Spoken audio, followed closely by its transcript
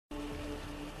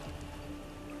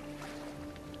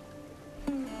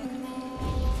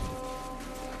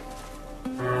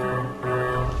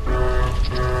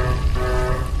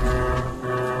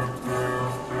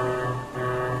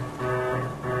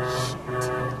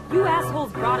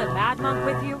assholes brought a mad monk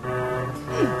with you?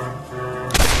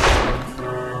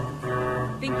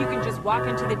 Think you can just walk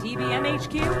into the DBM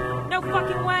HQ? No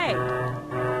fucking way!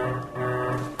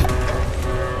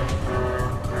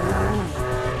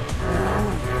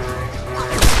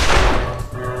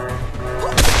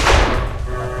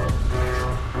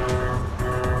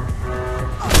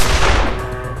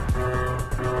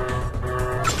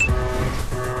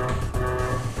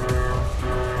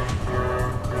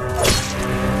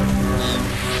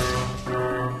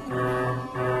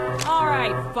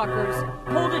 Fuckers,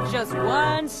 hold it just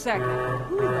 1 second.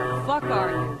 Who the fuck are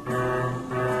you?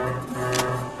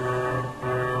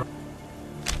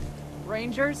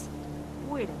 Rangers?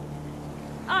 Wait a minute.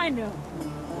 I know who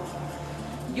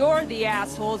you are. You're the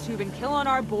assholes who've been killing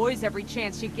our boys every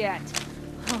chance you get.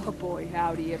 Oh boy,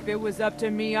 howdy. If it was up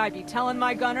to me, I'd be telling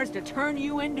my gunners to turn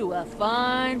you into a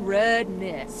fine red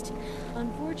mist.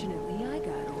 Unfortunately, I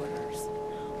got orders.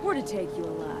 Or to take you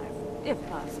alive, if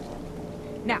possible.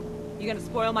 Now, you gonna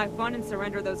spoil my fun and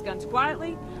surrender those guns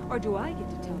quietly? Or do I get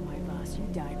to tell my boss you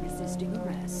died resisting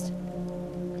arrest?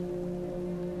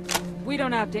 We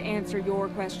don't have to answer your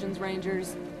questions,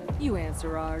 Rangers. You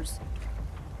answer ours.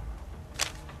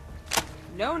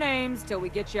 No names till we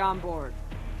get you on board.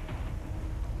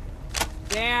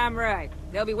 Damn right.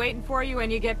 They'll be waiting for you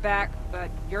when you get back, but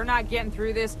you're not getting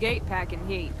through this gate packing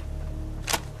heat.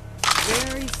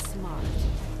 Very smart.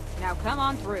 Now come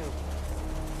on through.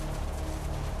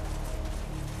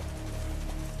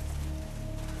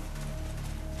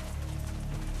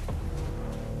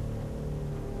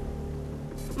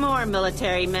 More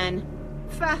military men.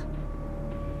 Fa.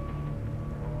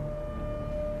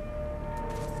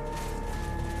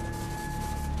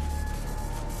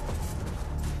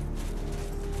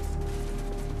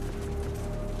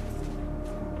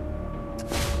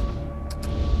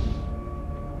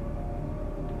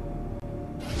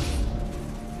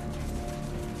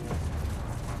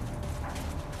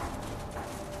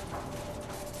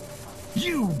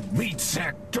 You meat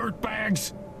sack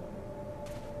dirtbags!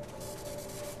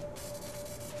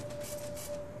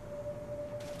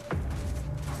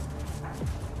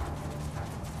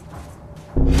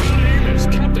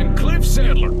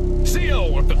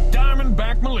 CO of the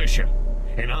Diamondback Militia,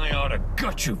 and I ought to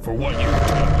gut you for what you've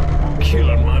done.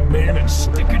 Killing my men and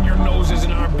sticking your noses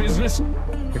in our business.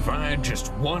 If I had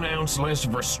just 1 ounce less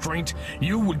of restraint,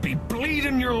 you would be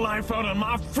bleeding your life out on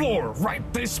my floor right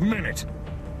this minute.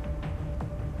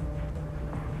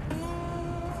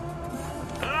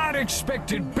 I'd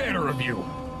expected better of you,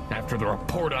 after the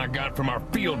report I got from our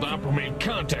field op who made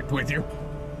contact with you.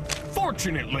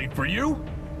 Fortunately for you,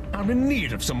 I'm in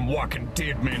need of some walking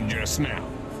dead men just now.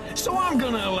 So I'm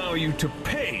gonna allow you to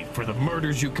pay for the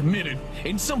murders you committed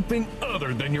in something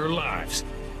other than your lives.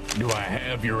 Do I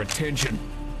have your attention?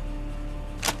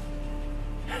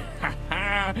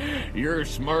 You're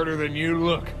smarter than you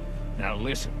look. Now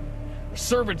listen, the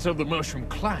servants of the Mushroom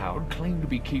Cloud claim to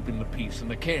be keeping the peace in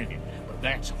the canyon, but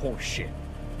that's horseshit.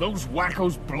 Those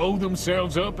wackos blow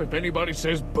themselves up if anybody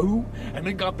says boo, and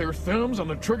they got their thumbs on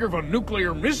the trigger of a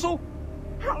nuclear missile?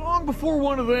 How long before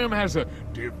one of them has a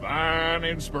divine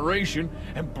inspiration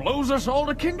and blows us all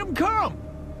to Kingdom Come?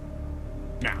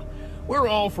 Now, we're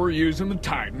all for using the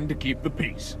Titan to keep the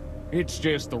peace. It's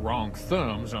just the wrong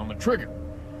thumbs on the trigger.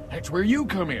 That's where you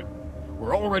come in.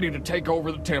 We're all ready to take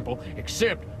over the temple,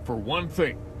 except for one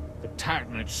thing, the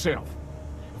Titan itself.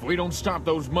 If we don't stop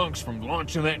those monks from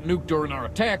launching that nuke during our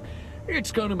attack,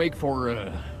 it's gonna make for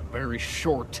a very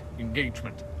short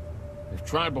engagement. We've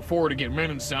tried before to get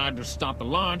men inside to stop the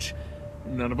launch,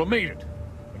 and none of them made it.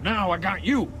 But now I got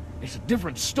you. It's a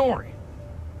different story.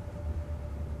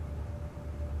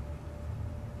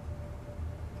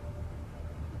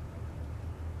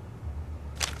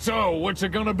 So, what's it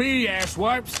gonna be,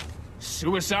 asswipes?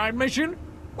 Suicide mission?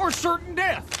 Or certain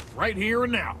death, right here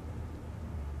and now?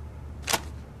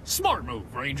 Smart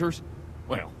move, Rangers.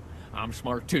 Well, I'm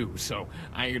smart too, so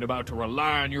I ain't about to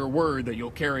rely on your word that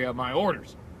you'll carry out my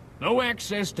orders. No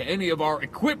access to any of our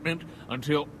equipment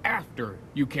until after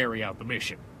you carry out the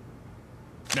mission.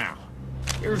 Now,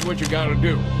 here's what you gotta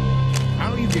do.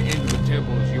 How you get into the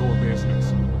temple is your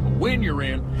business. But when you're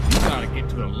in, you gotta get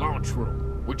to the launch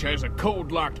room, which has a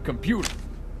code-locked computer.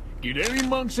 Get any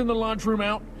monks in the launch room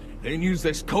out, then use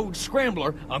this code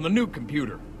scrambler on the new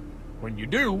computer. When you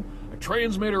do, a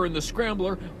transmitter in the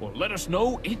scrambler will let us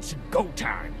know it's go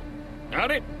time. Got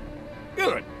it?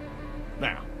 Good.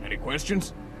 Now, any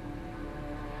questions?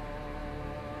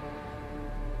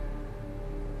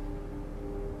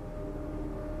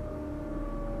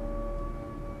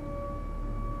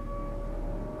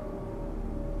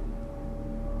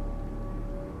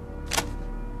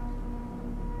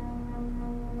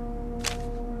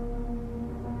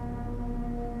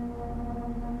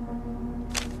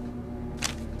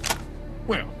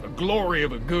 glory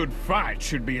of a good fight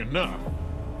should be enough.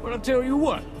 But I'll tell you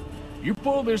what, you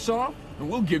pull this off, and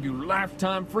we'll give you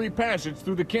lifetime free passage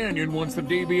through the canyon once the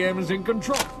DBM is in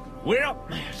control. Well,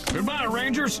 goodbye,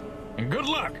 Rangers, and good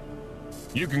luck.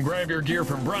 You can grab your gear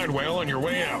from Bridewell on your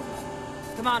way out.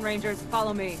 Come on, Rangers,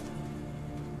 follow me.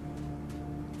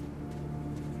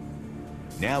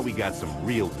 Now we got some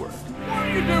real work. What are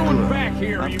you doing back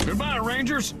here? Goodbye,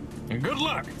 Rangers, and good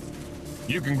luck.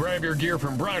 You can grab your gear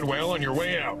from Bridewell on your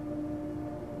way out.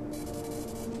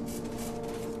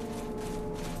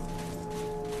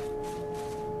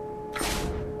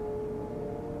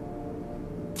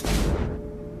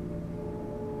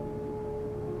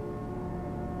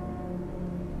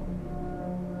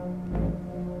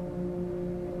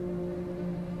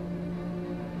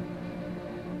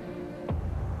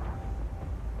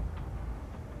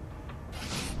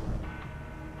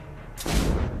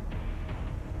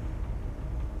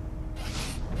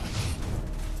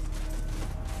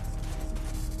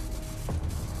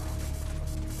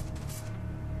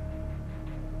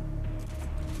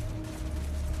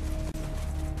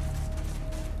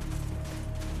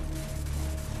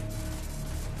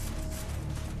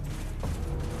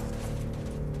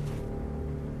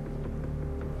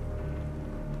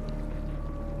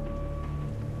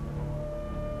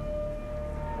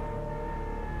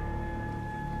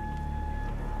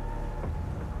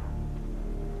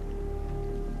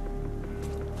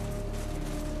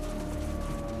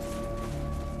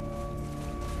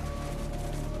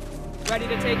 Ready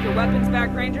to take your weapons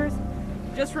back, Rangers?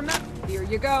 Just remember, here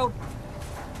you go.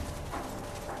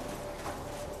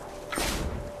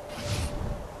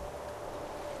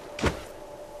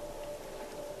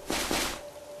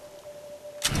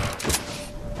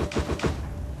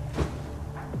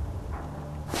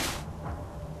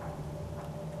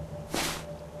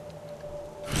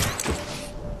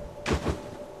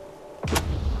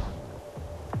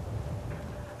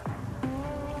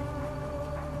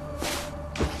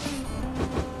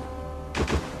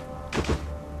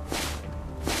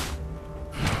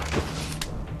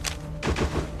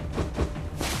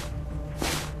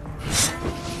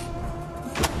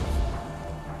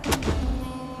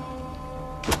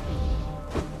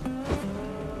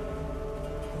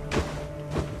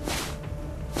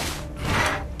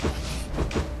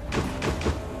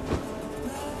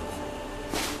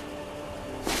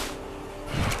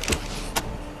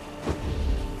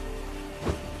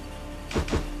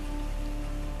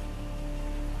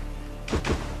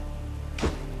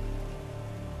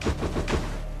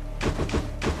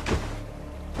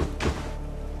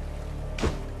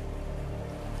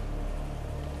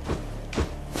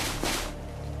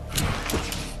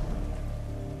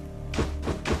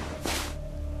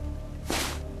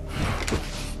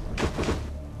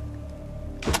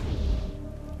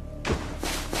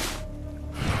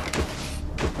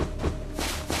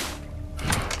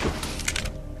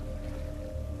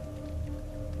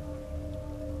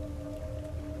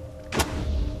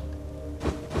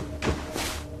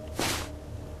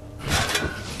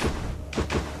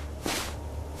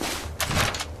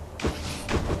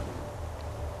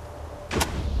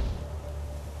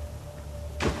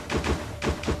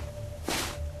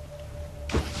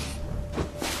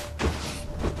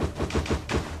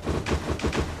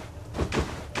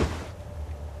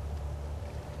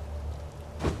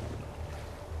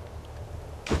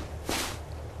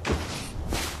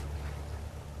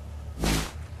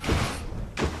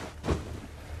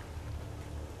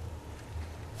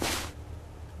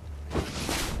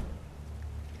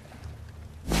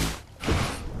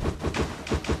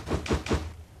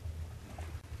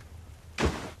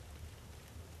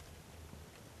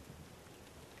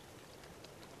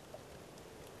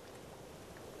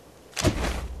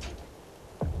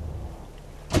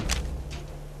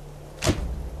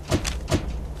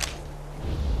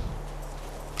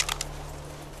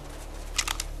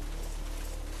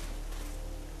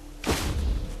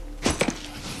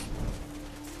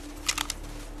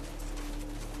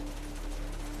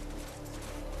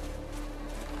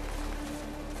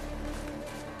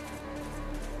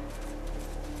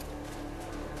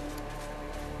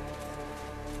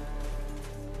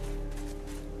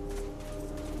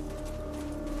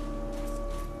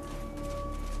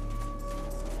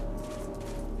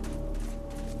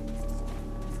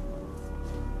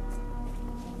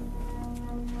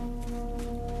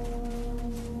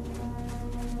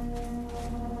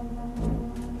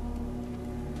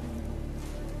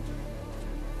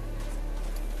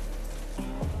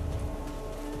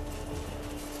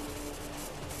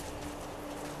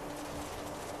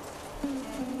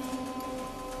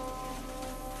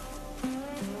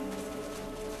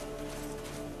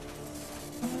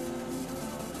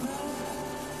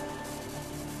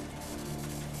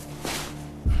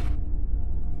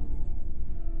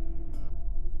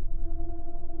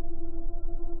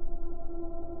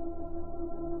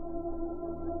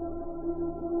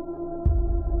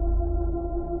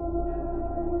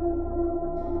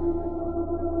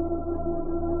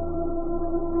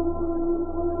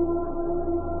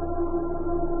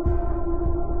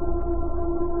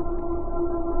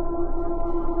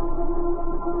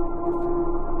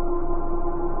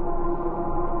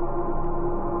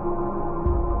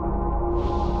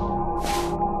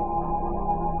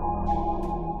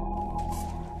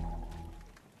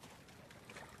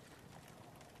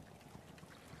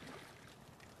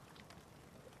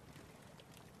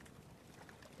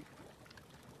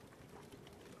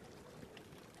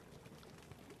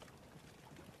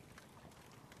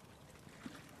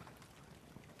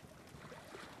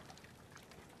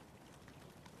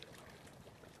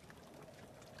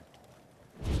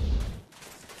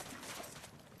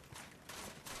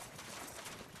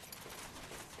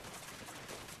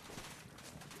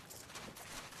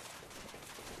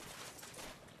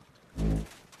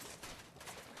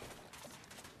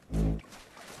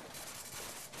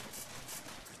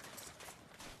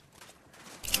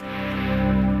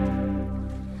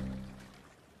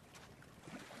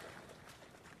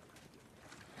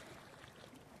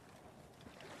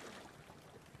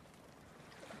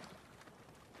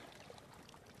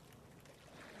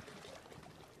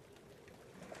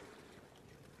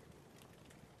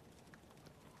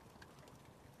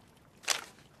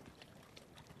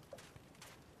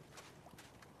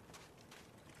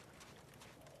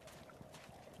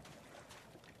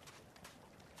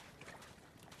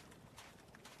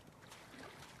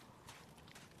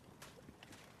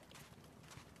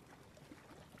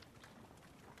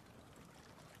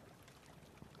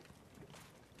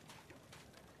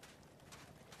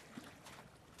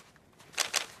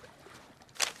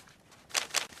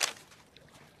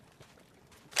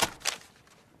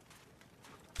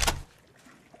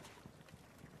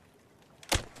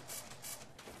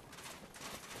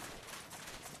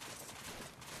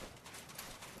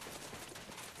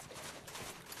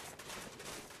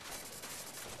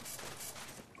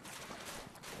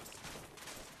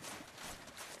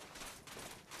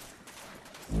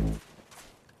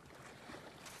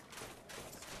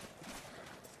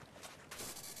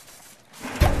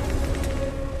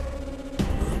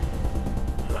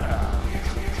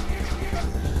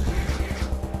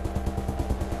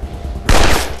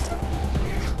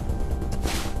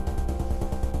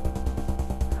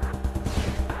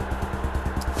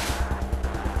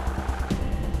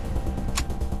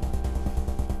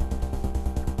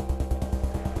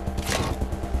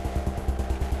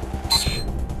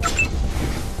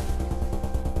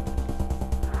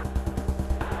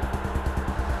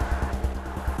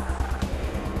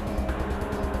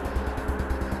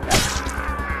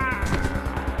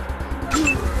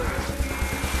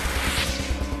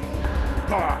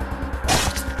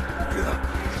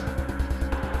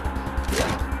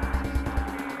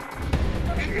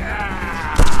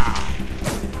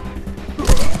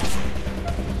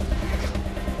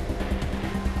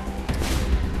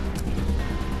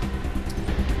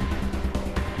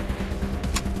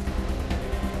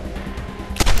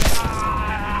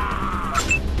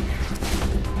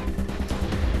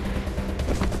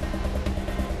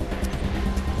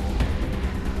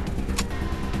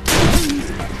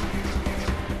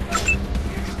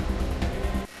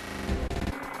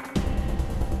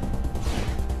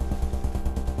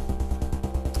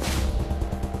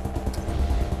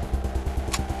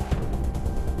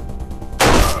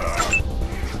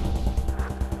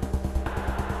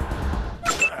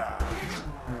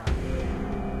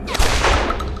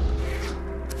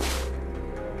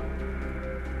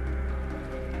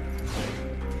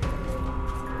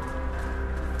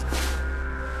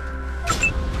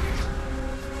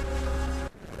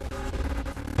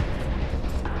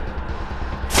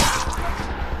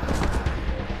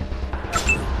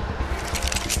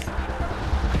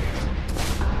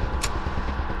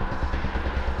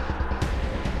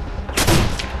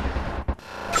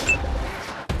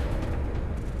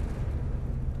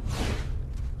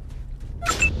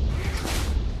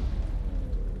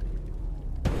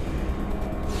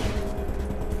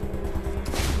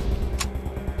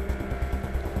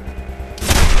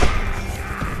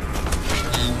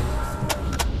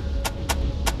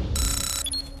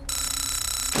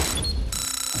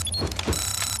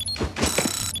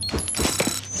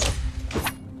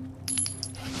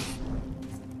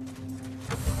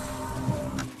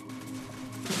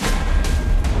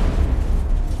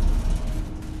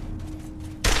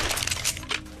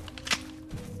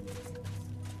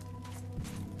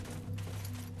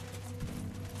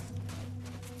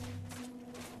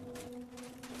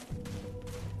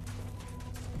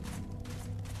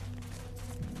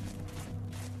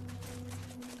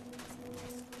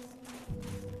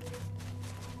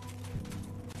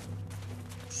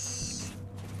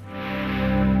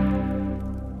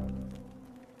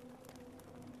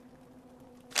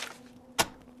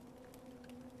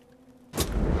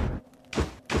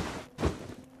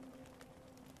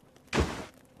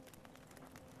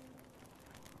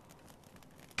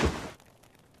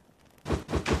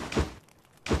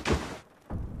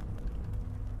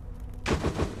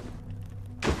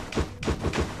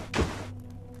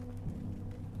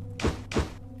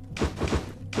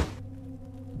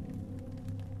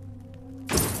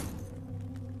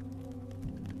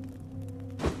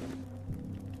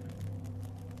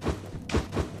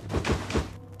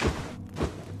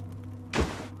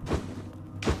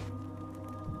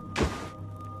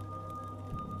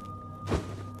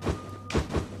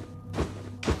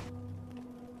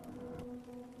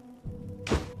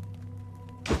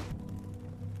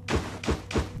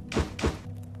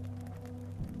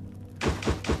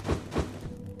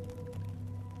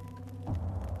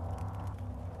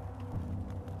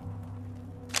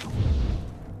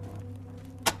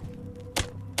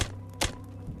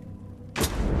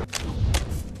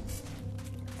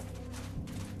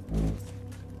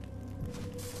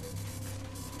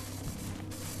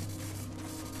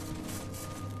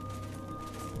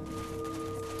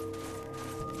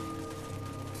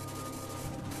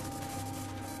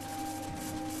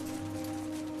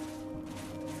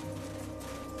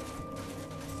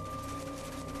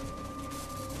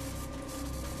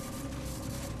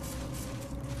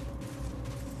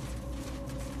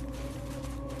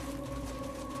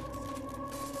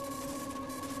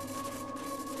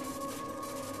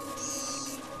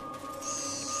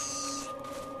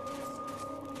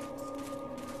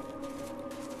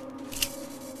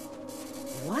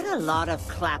 What a lot of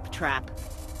claptrap.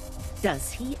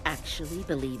 Does he actually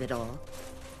believe it all?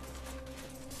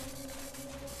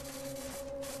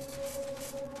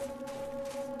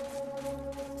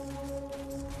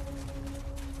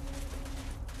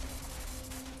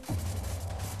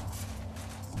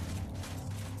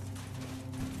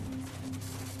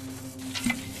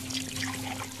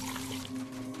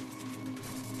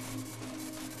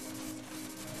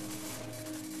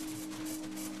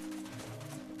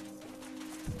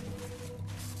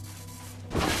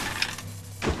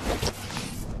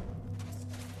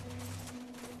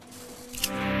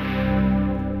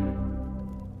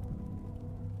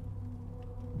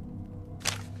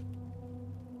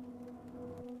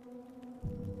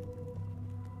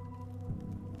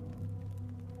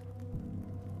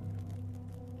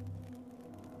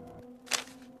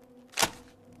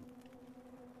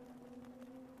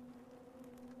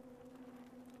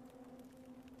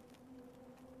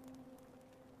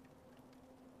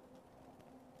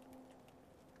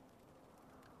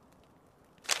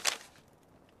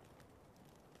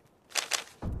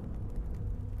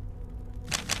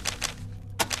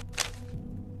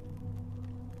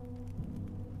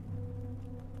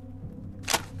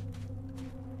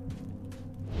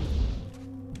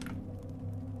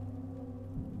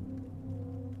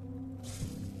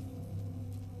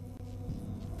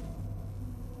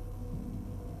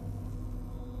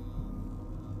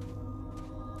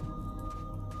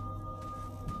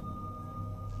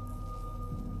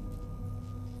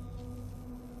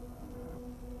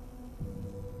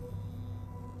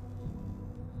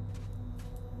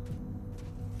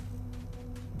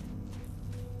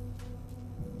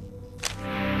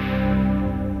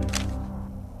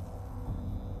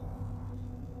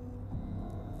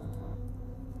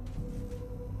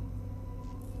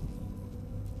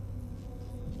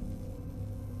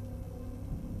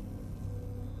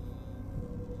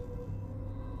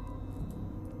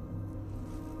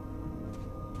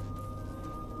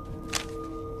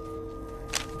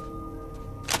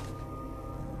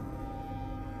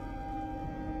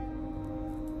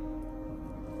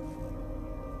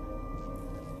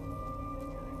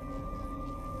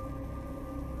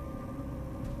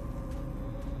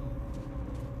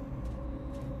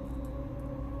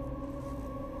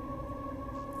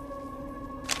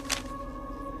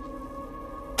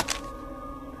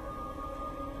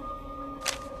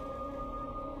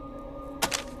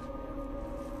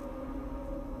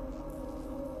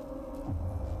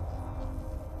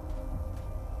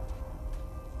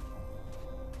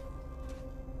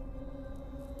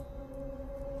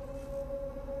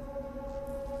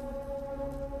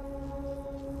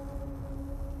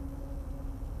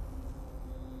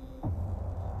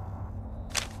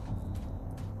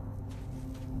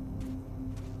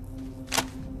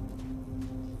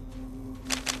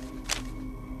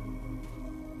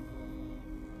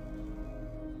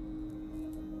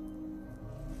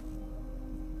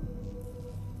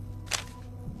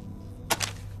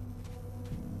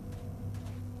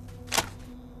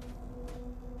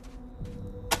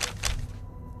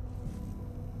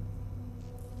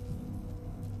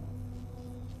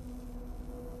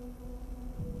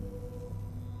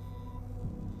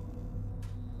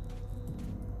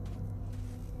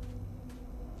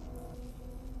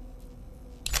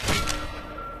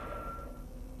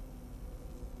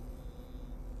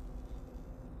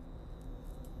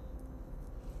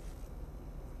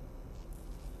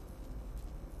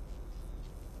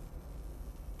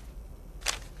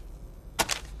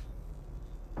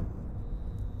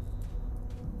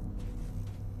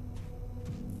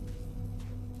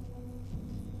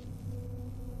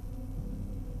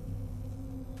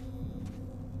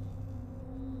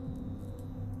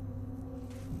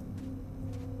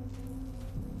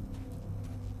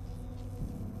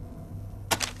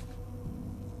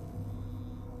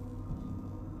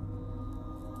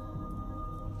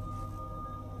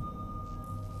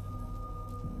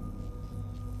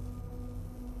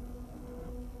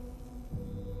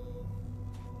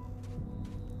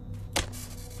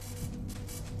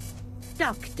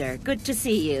 Doctor, good to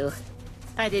see you.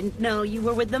 I didn't know you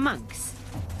were with the monks.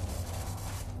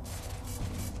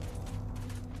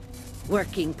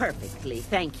 Working perfectly,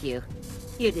 thank you.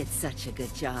 You did such a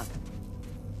good job.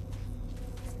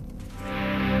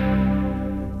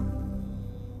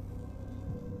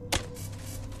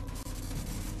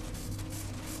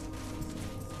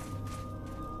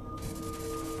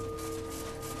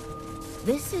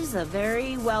 This is a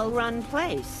very well-run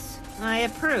place. I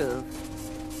approve.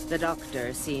 The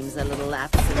doctor seems a little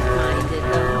absent-minded,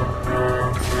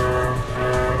 though.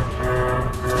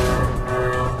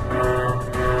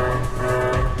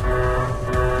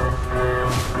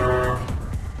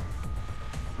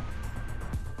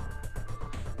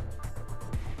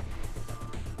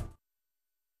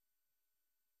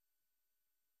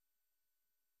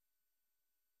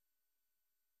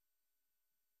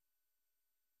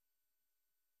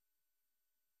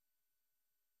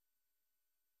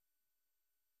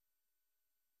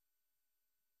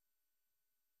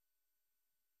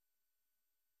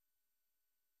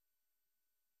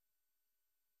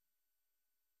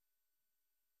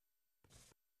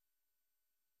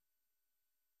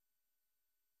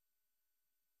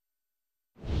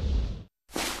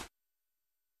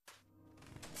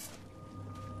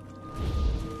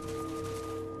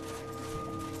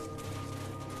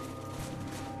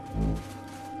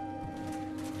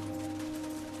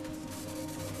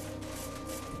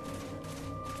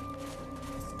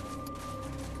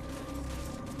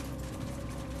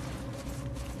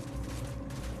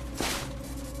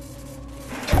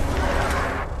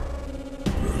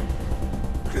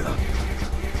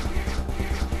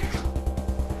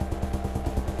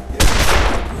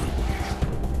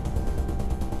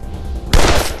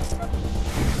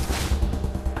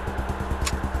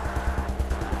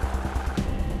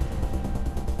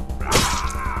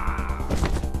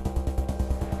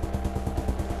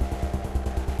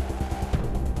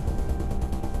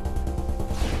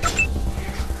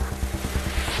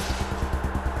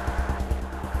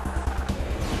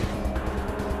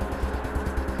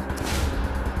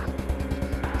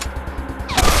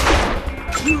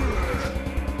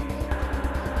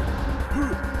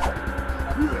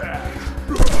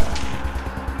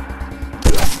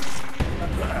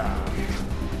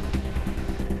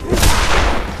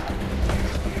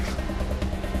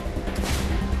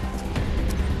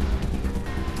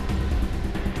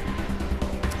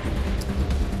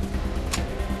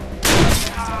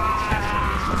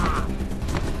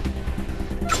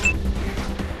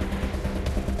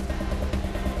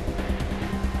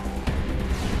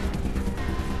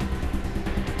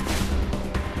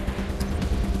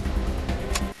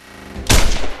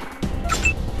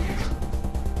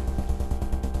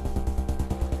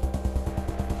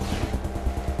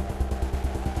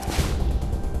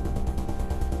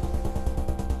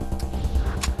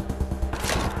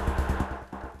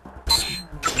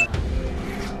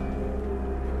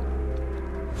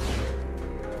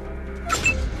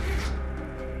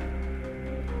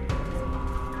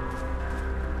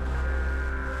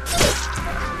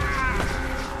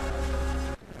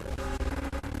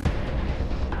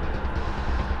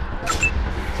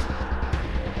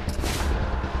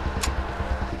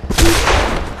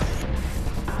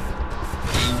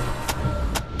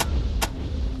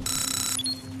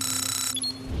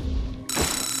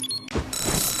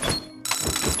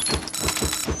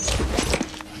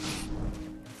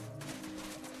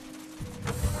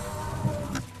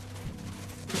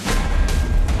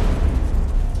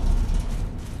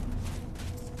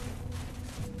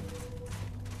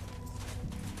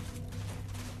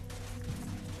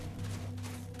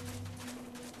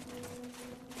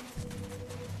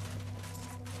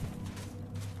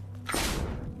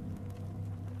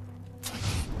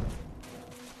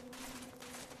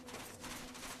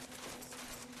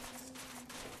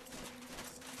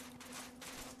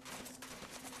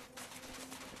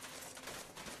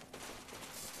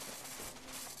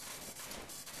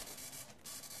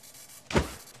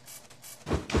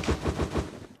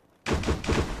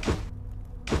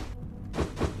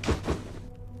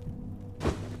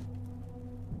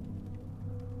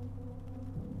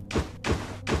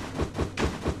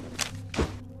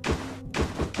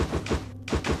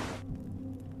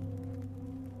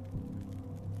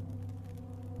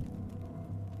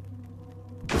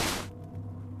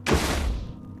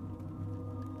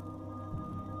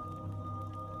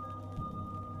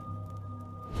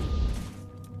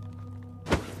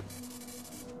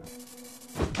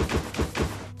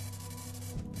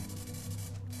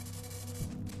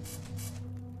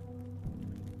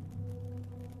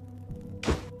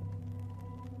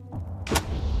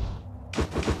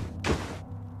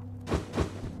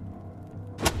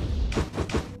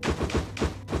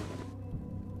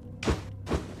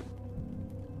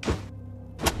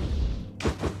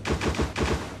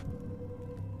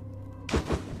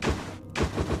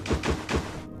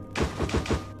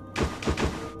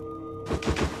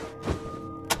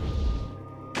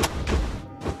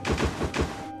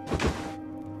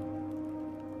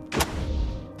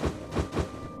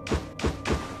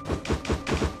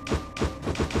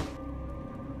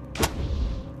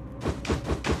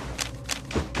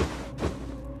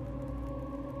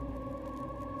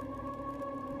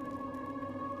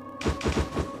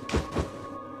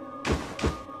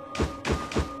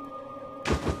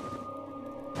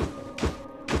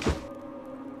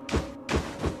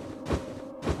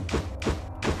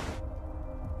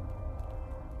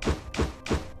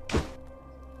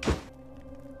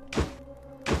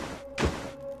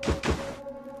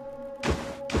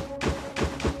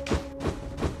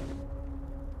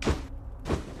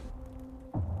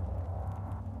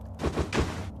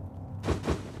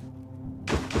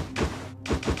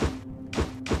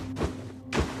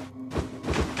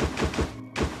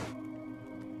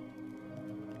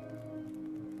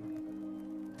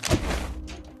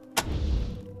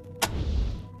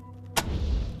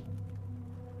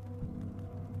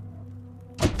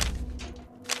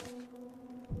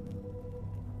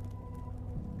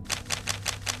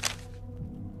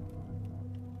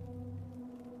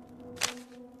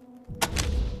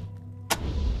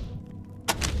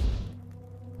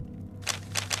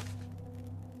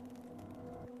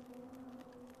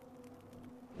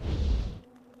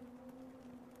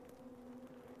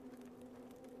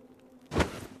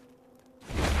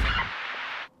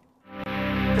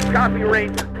 Copy,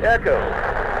 Ranger. Echo.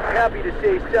 Happy to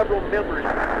say several members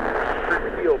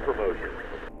for field promotion.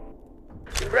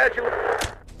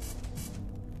 Congratulations.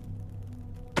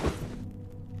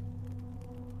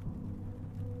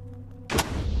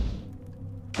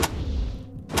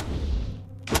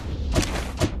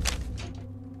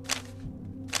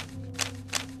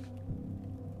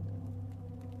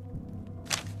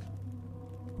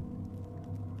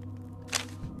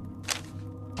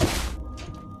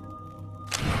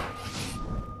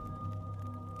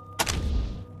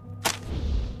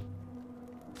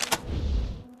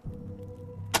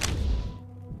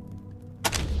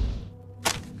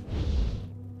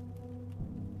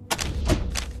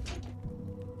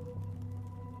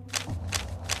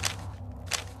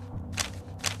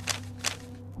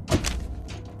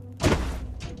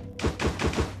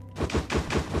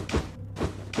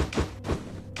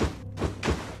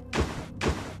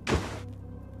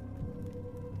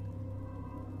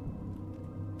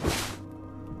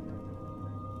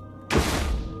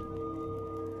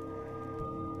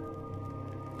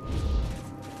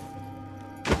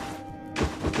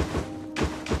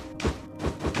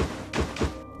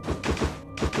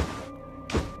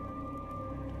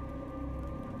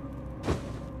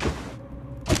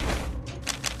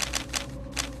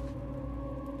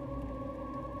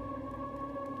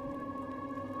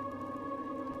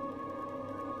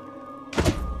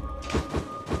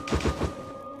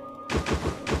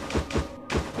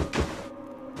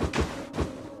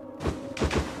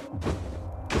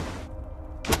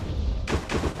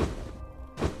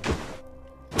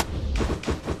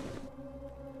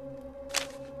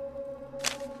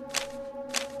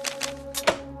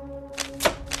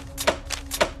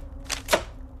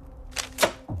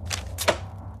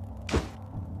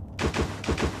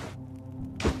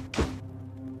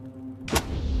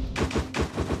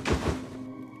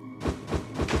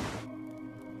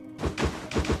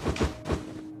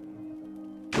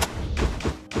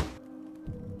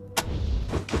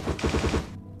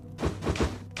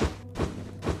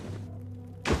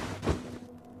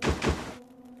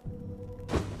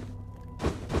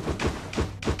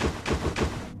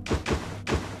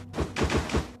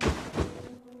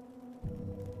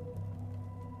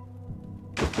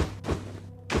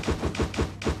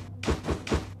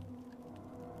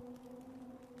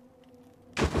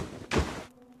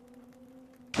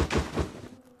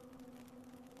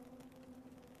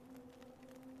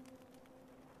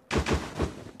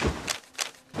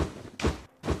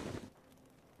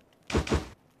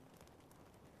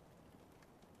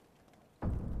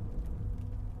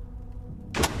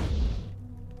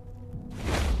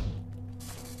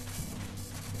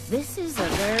 This is a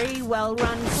very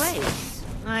well-run place.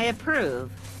 I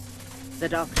approve. The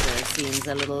doctor seems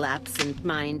a little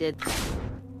absent-minded.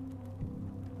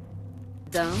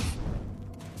 Don't?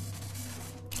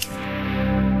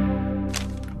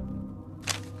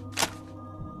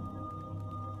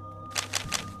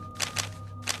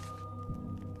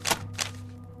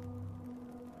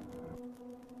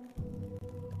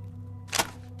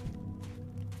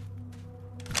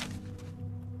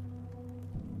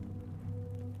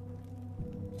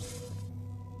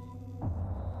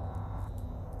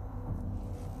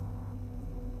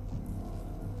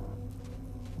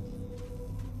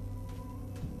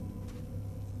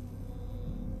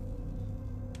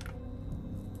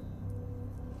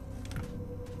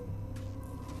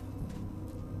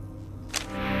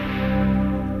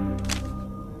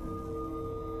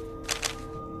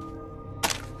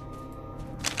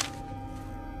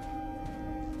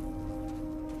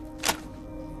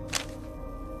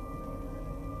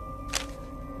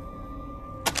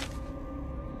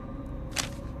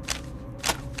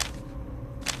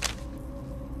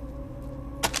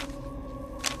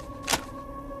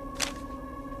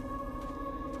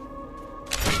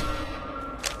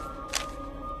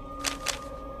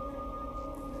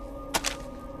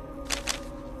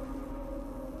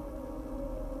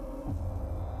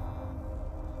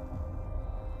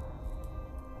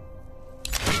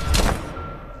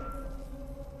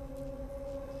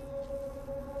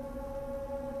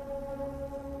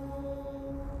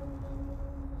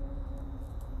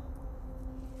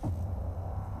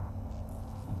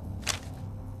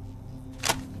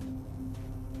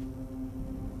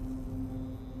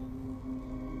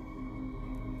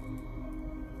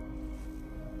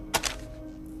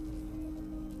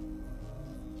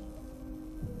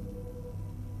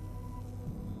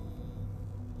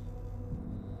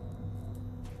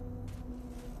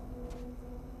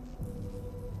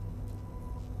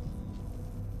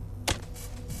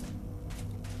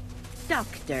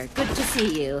 Doctor, good to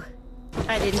see you.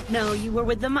 I didn't know you were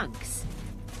with the monks.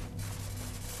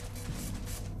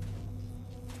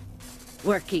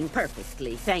 Working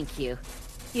perfectly, thank you.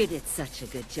 You did such a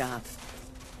good job.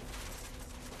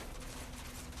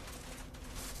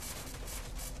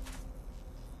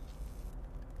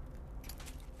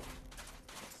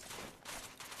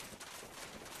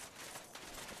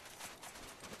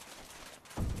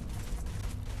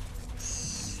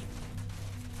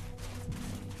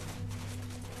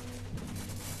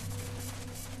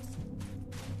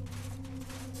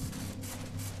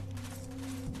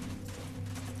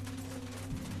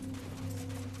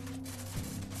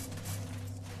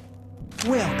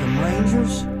 Welcome,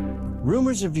 Rangers.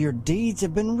 Rumors of your deeds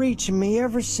have been reaching me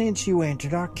ever since you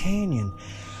entered our canyon.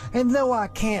 And though I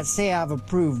can't say I've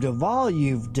approved of all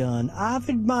you've done, I've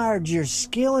admired your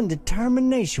skill and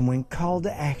determination when called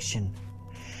to action.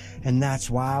 And that's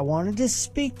why I wanted to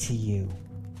speak to you.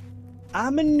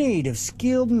 I'm in need of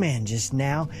skilled men just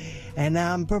now, and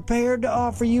I'm prepared to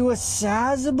offer you a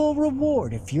sizable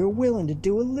reward if you're willing to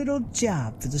do a little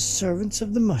job for the servants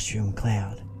of the Mushroom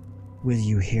Cloud. Will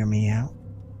you hear me out?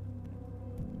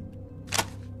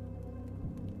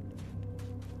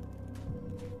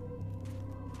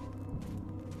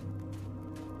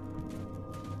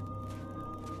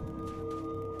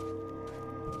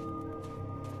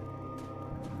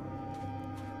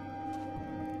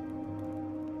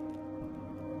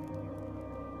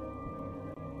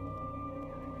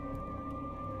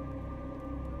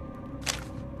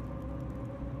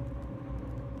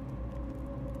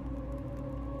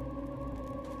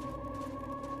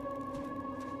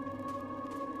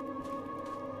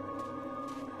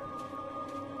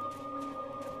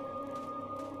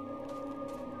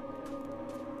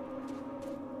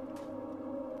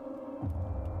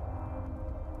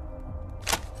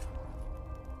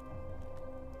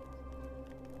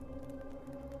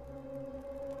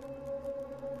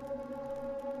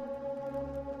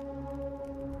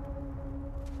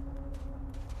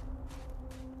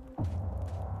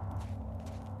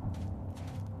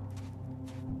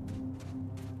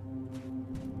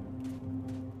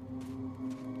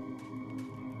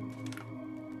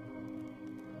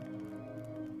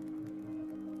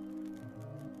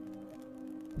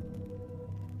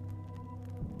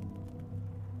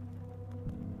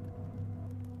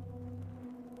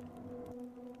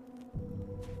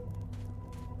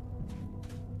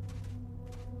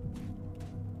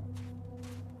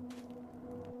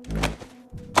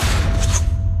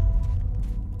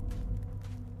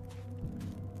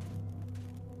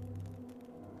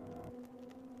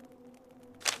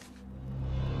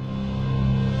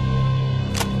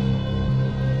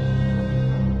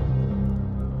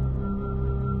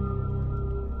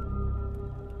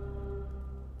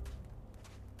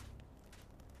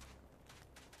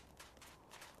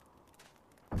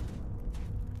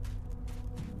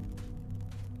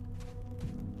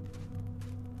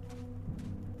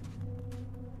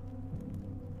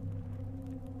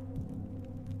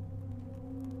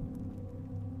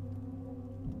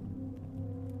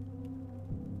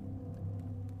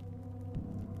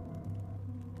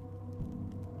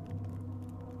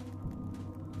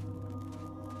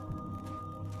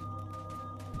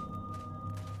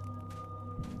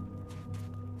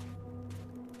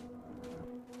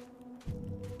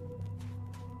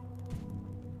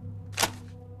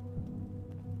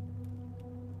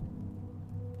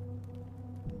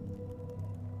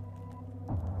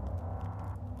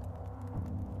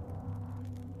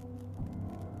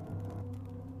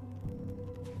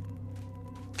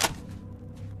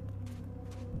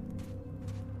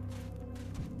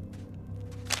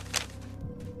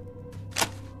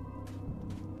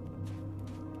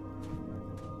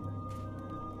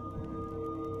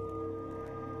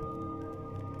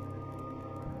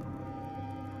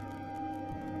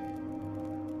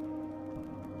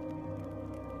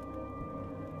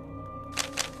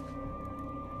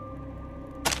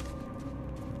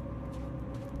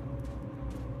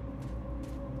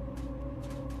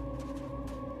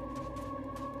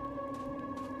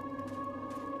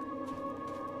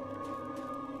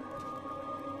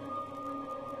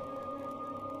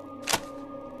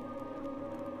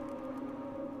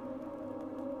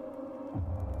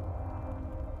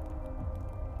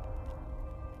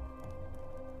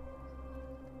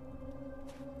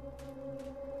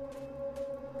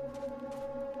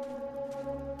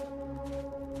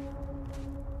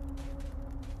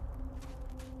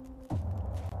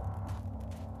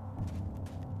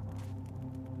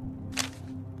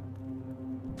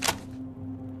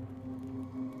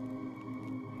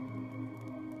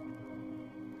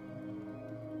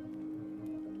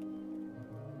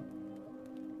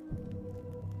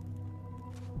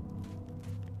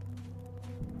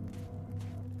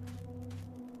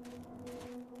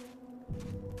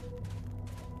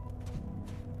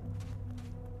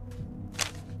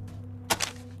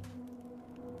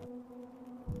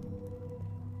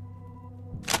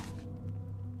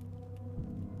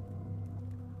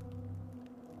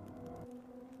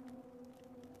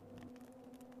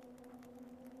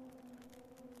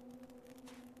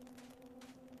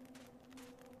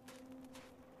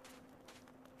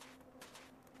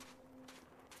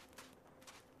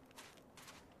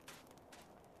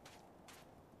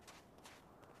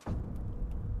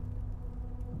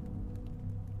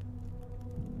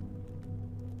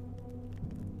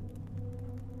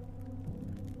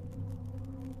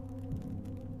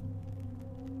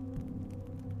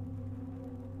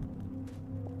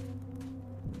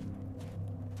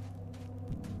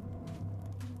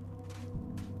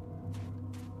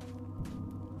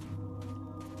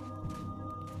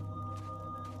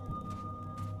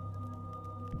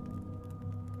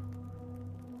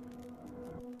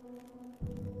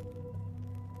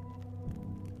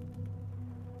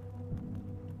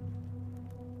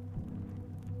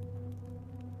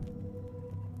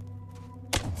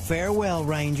 farewell,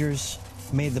 Rangers.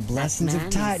 May the blessings That of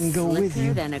Titan go with slicker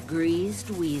you. than a greased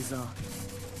weasel.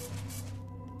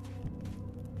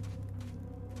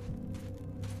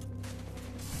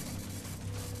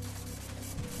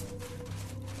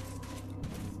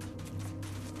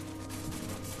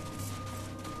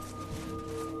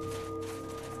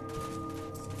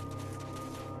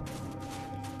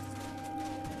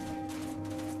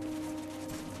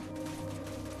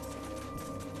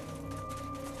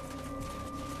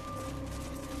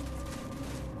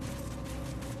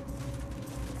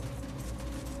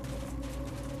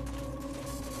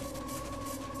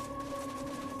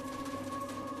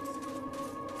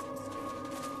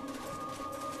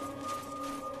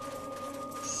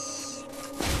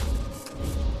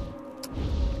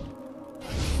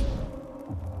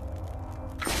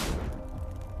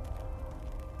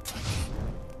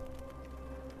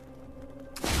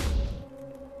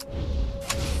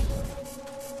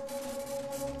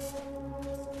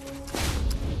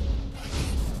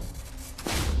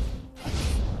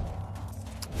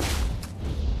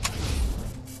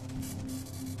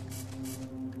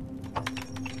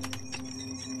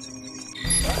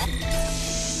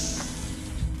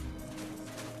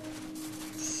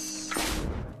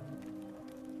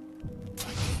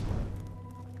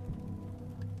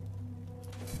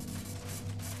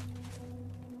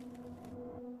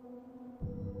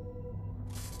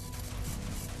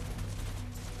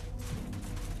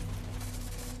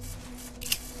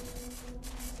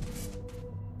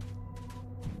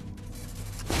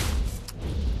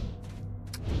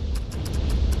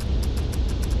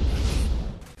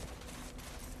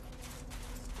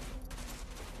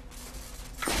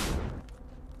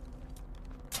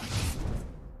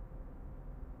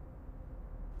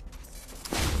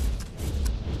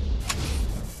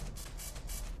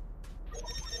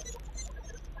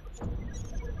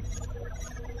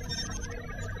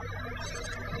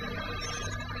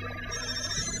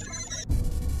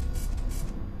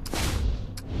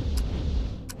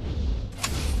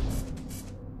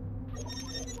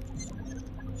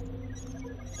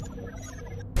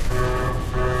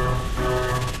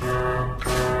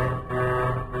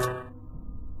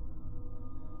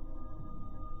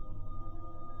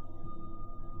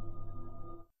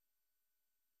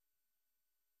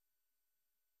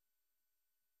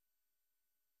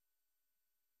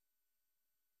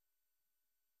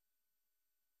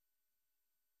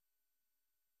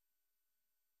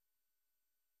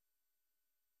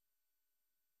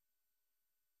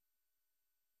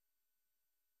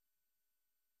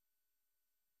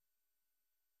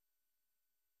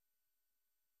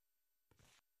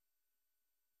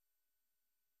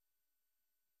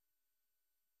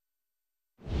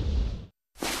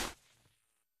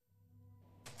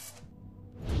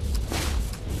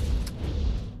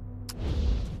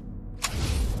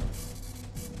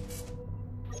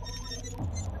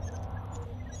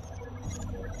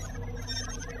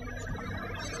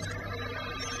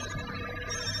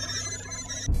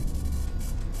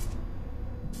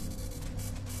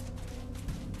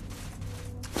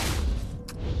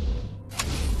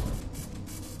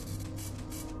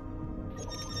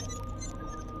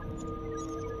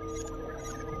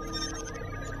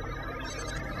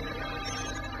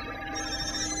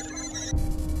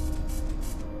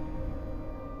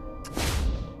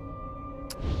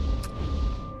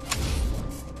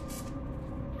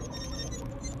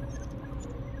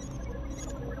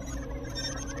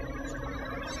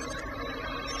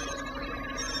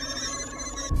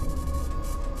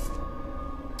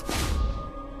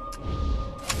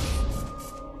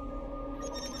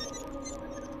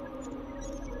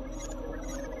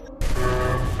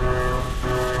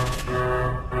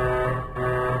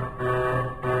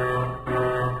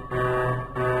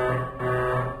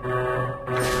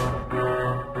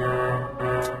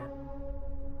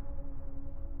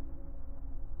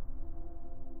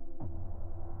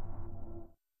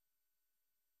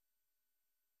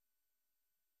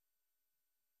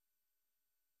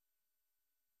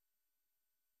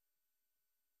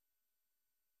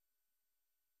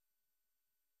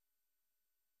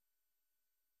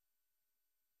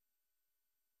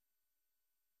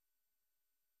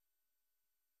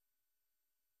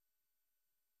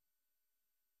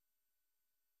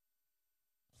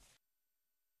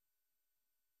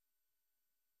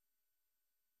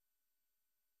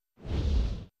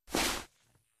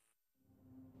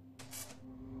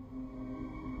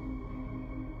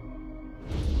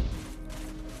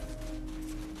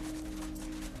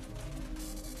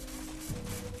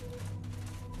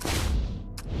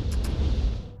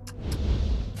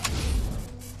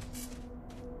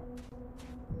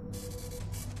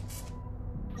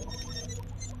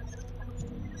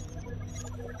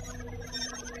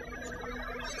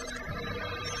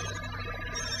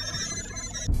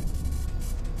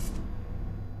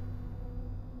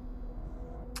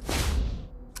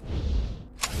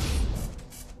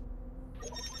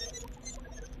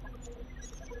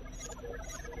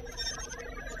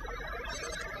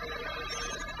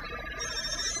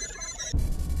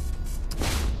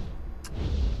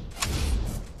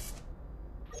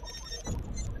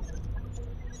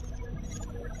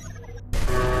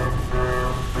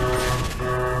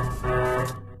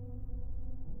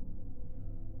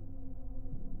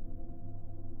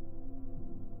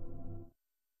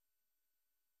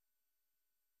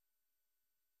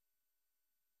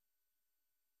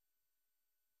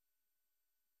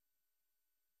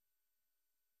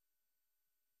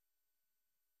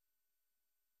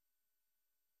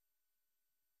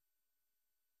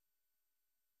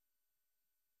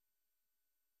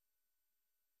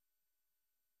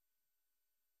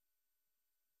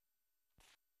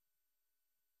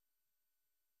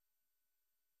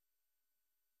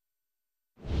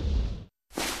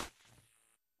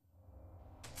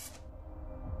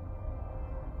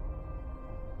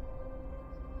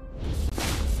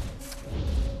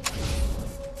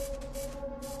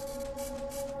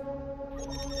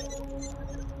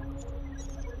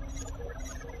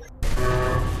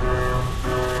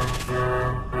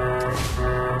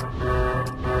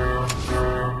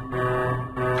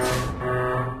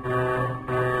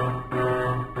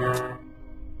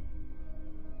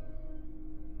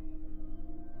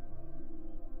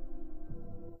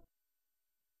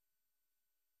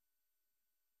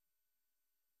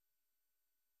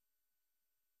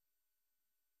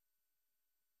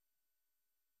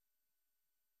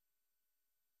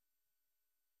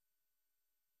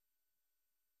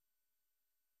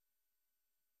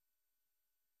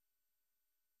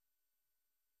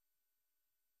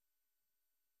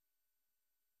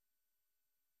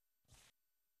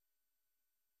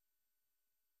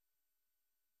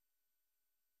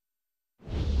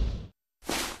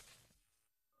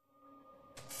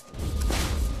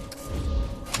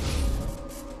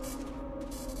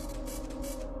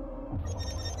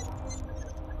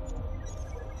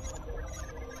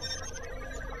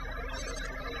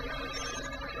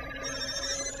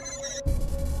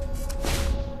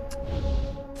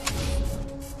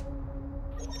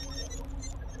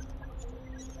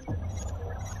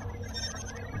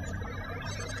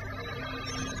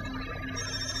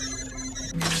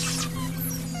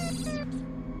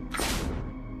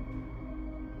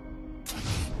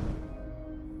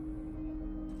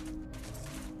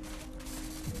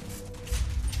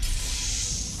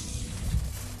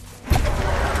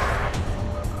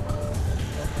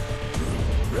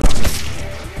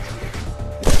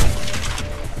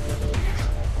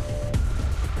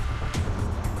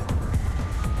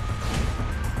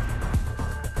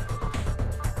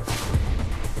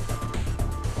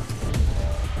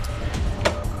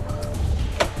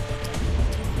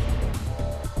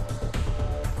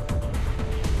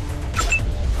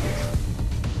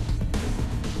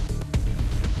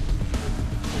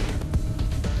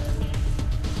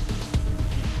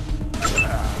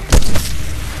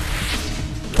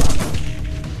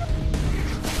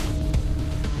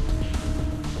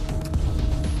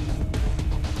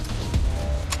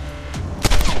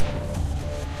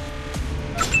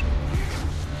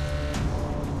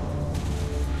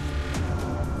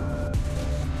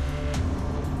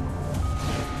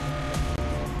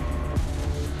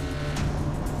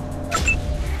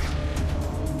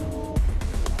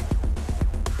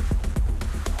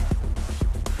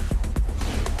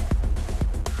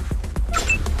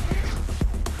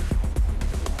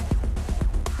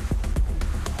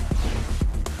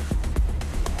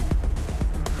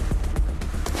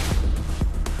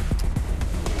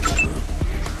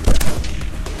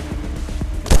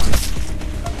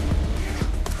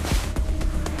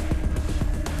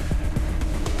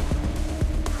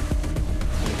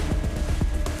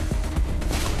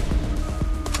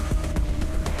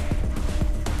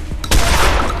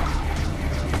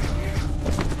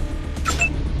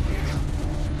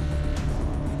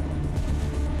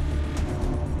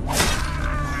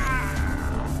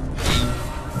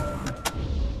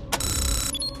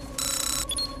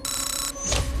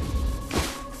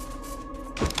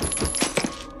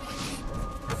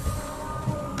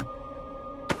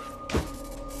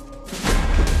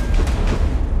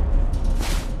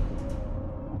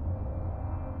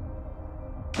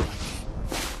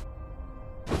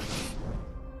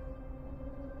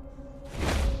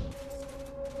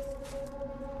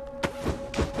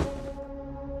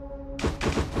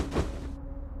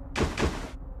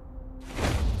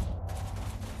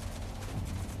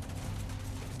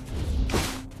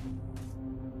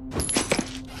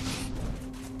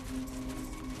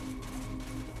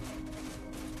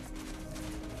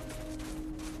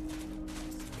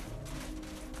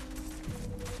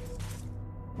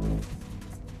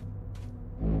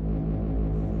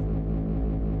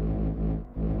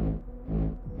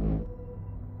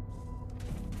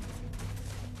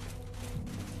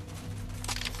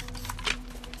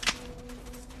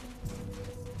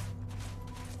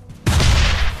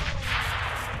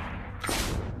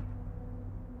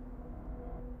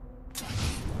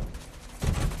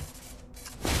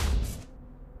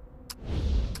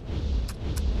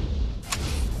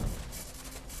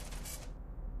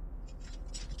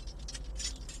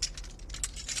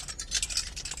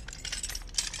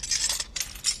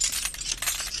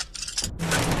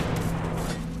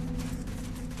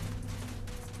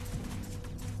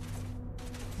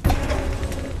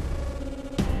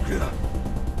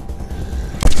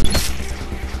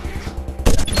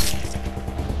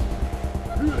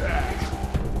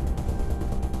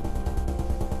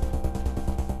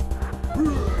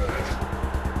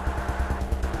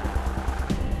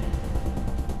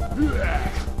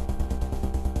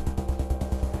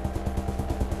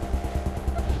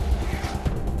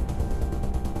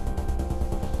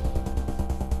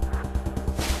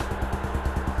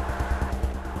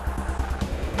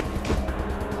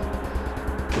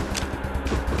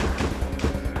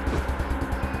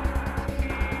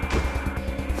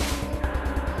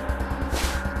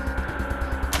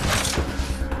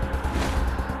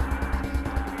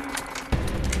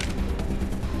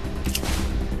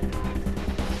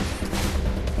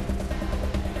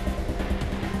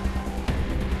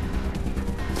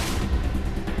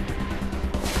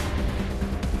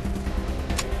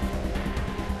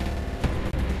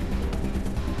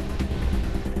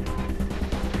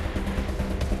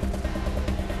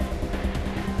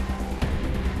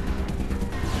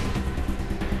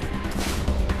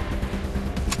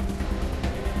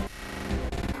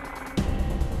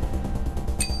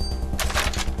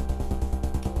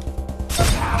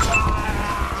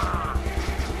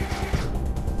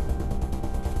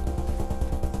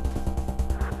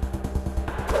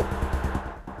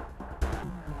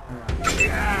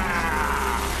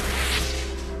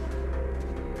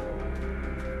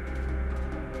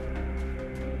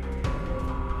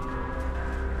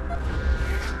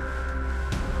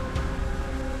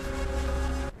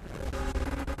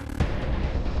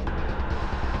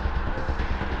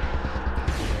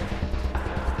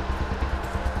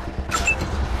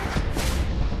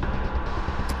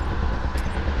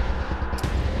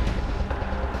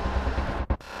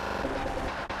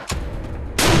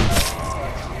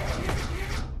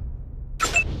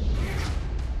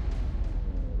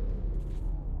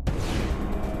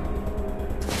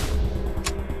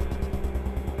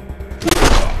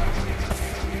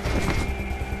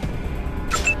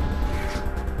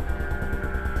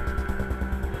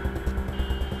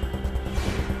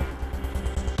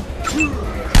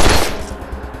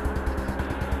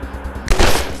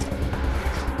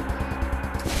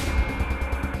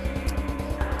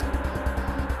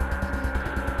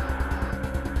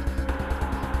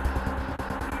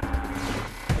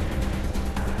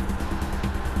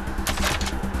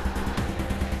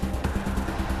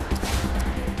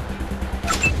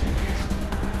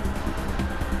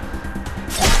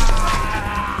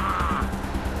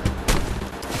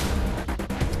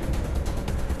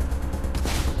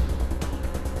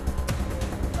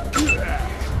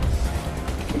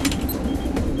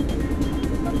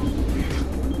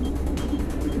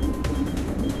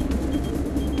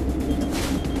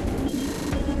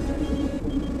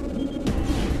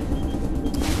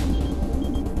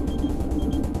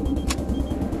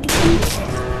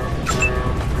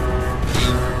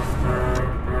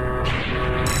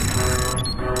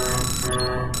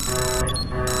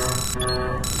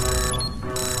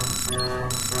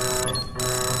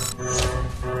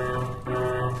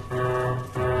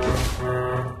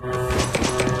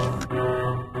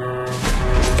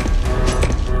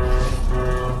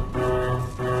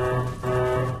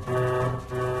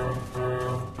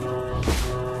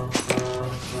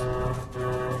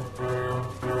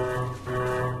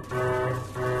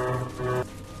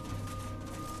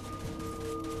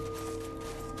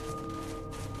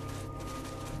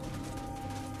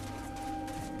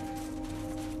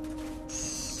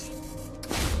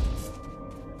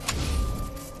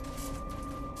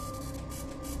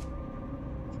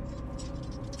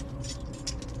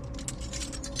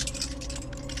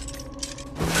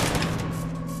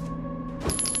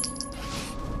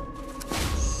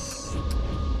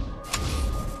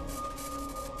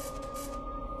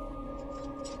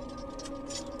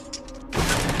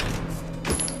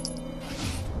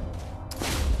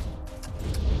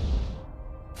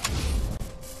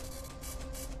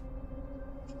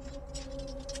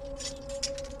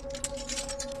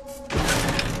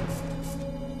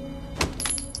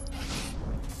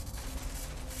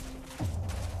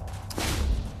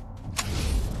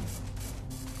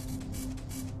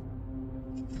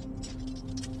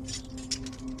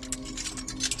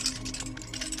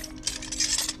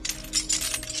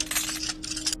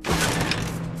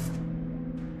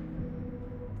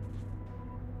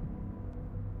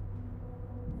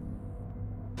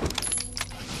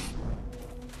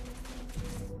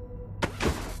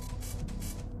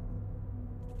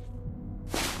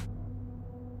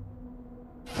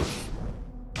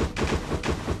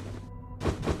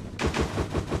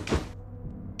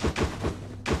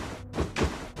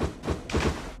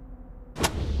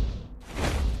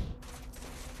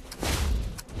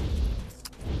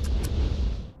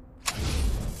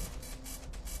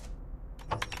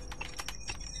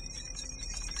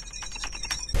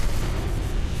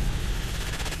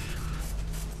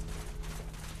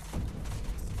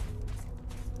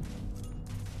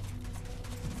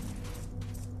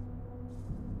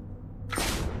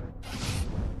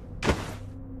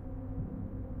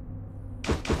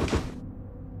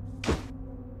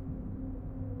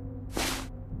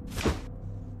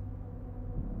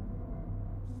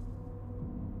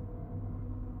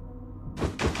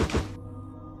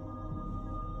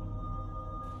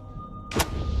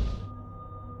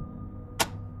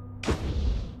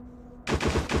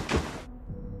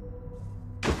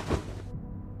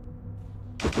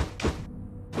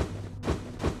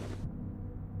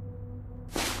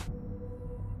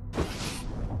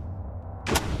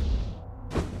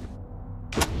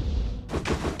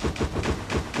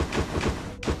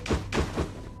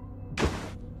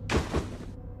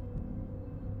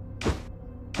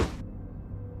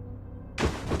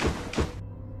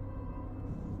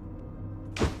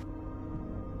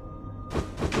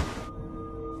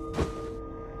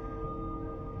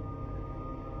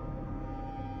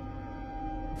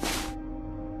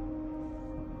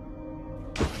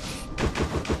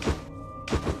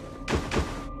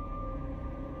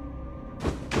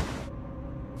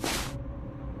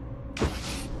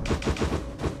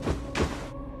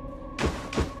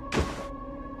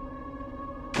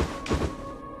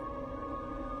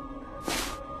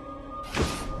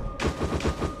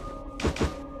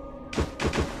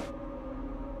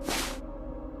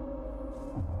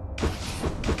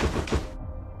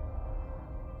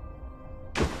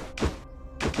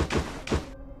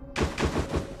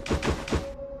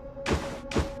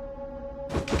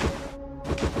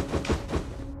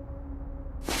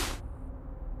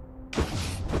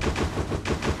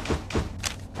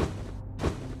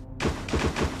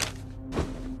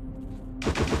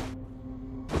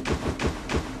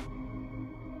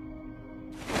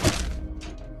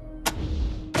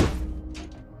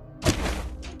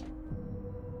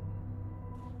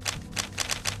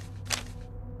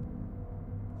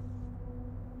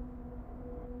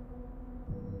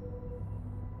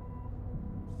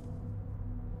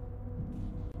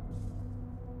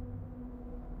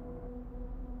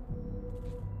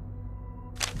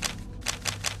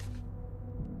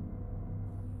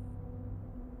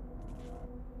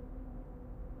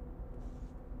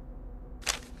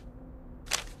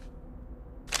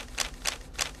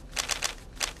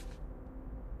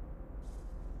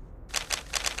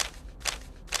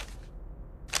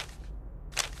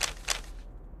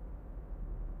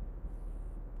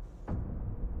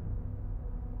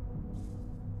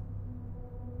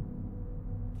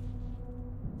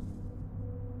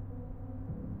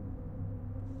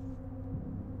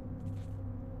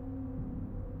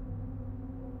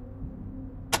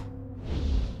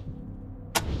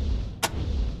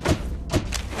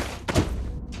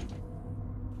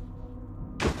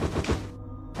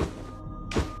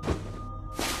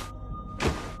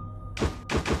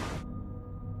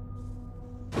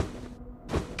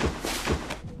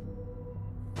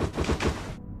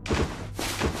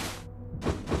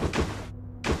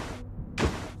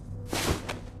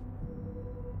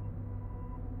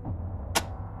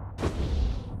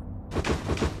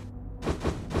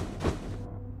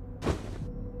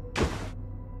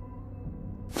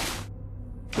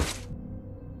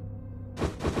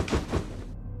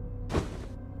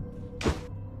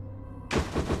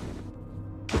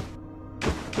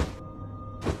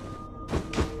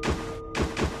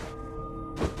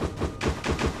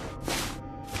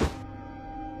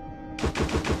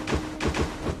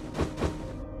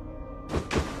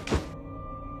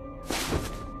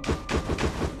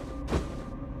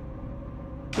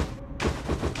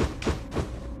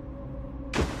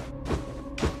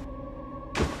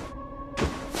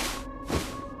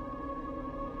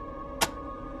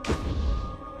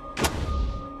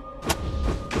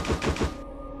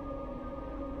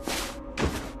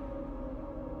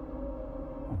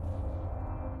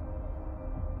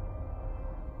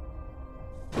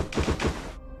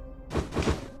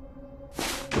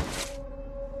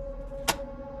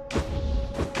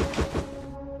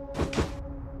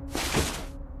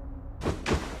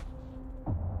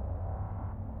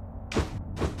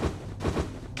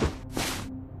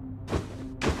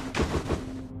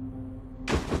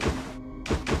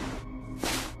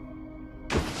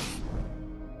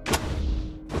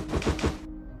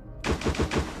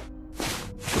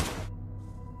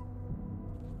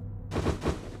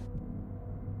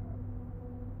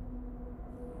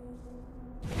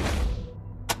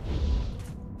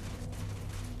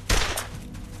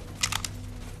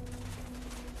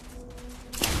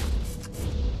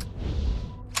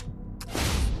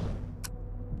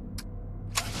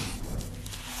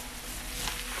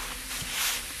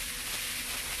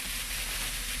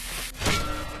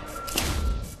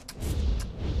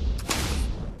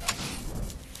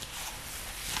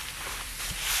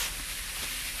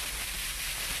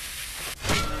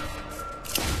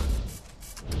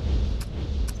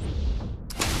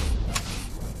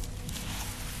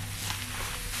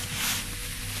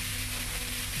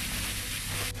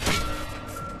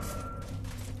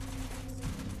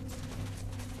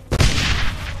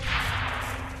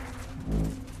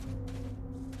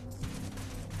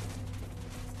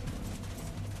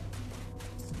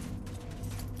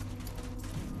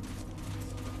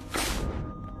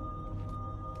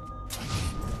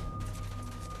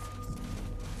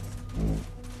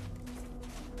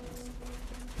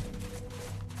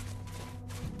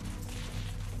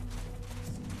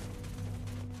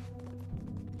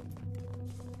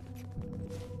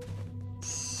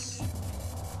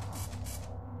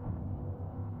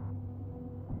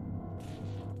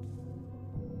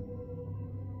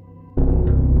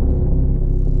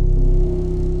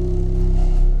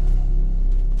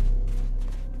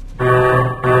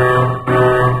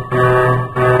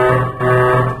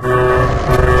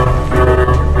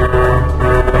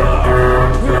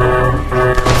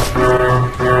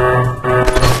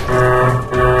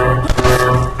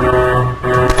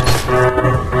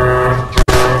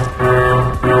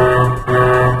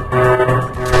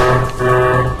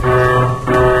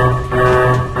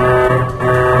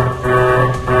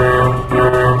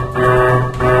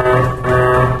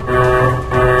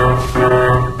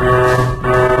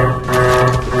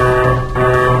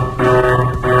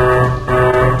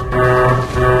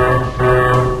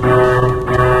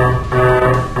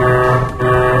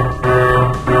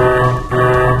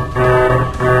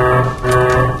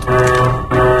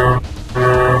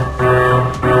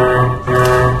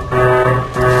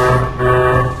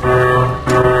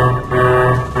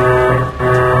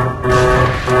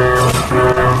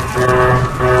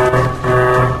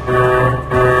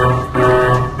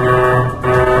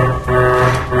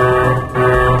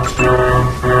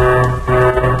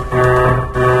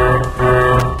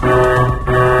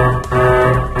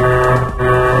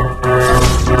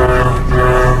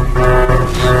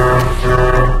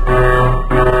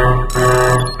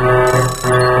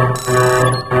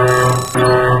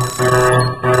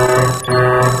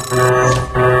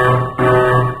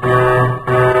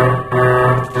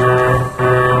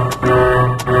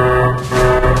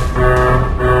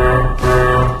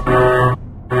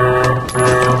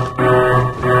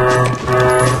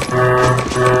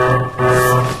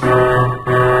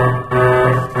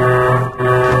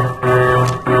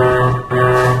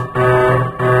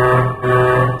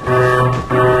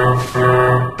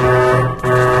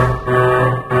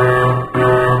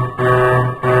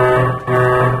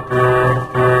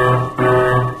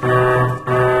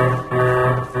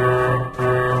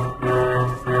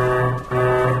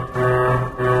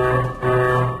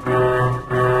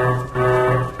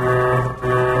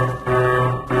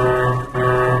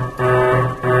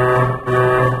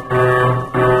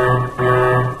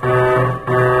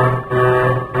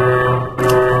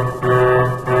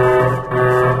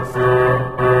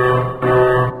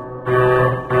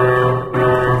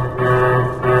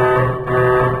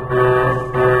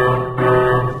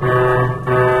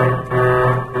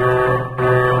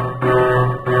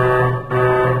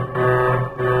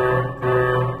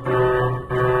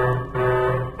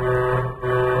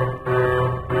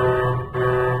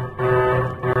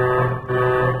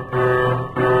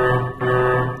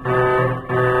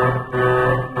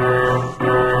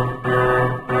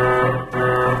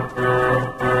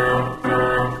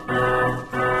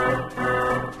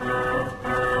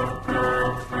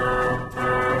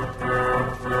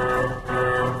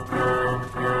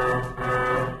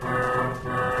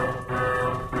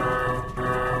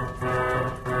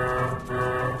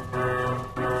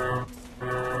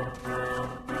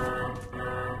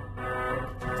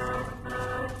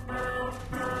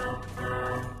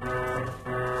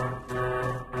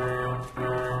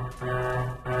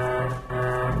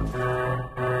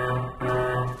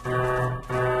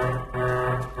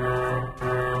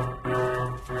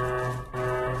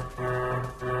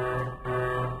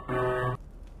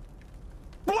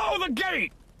 the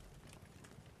gate!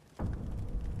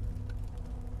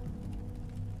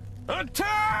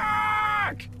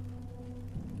 Attack!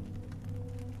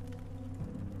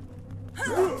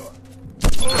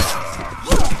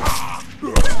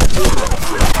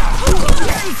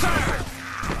 Inside!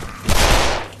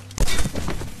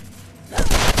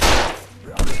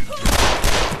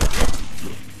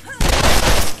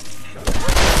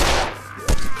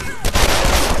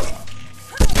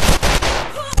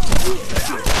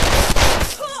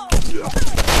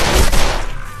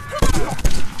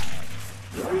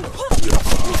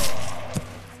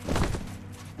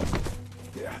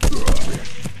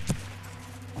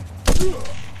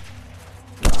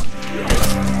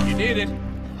 You did it.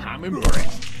 I'm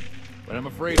impressed. But I'm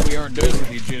afraid we aren't done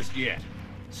with you just yet.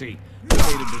 See, we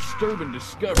made a disturbing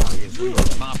discovery as we were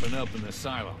mopping up in the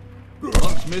silo.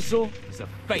 Monk's missile is a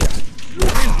fake. There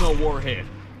is no warhead.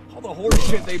 All the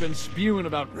horseshit they've been spewing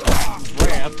about Titan's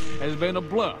wrath has been a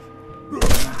bluff.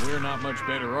 We're not much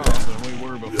better off than we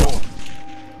were before.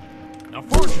 Now,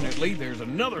 fortunately, there's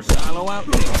another silo out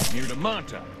there near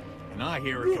DeMonta, and I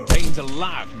hear it contains a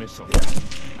live missile.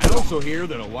 I also hear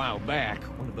that a while back,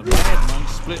 one of the mad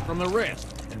monks split from the rest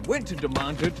and went to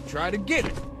DeMonta to try to get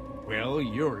it. Well,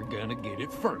 you're gonna get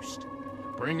it first.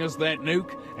 Bring us that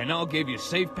nuke, and I'll give you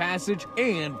safe passage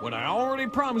and what I already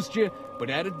promised you, but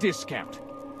at a discount.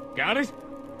 Got it?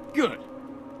 Good.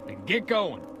 Then get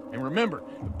going. And remember,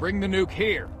 to bring the nuke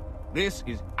here. This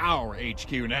is our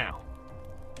HQ now.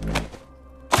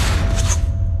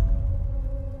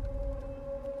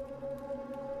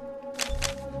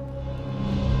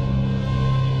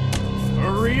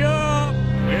 Hurry up!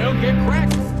 Well, get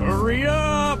cracked. Hurry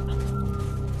up!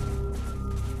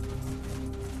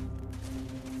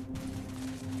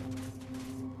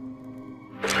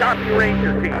 Copy,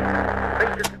 Ranger team.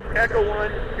 Ranger Echo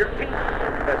 1, your team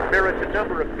has merits a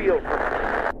number of field.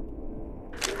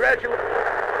 Congratulations,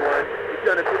 1. You've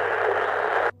done a good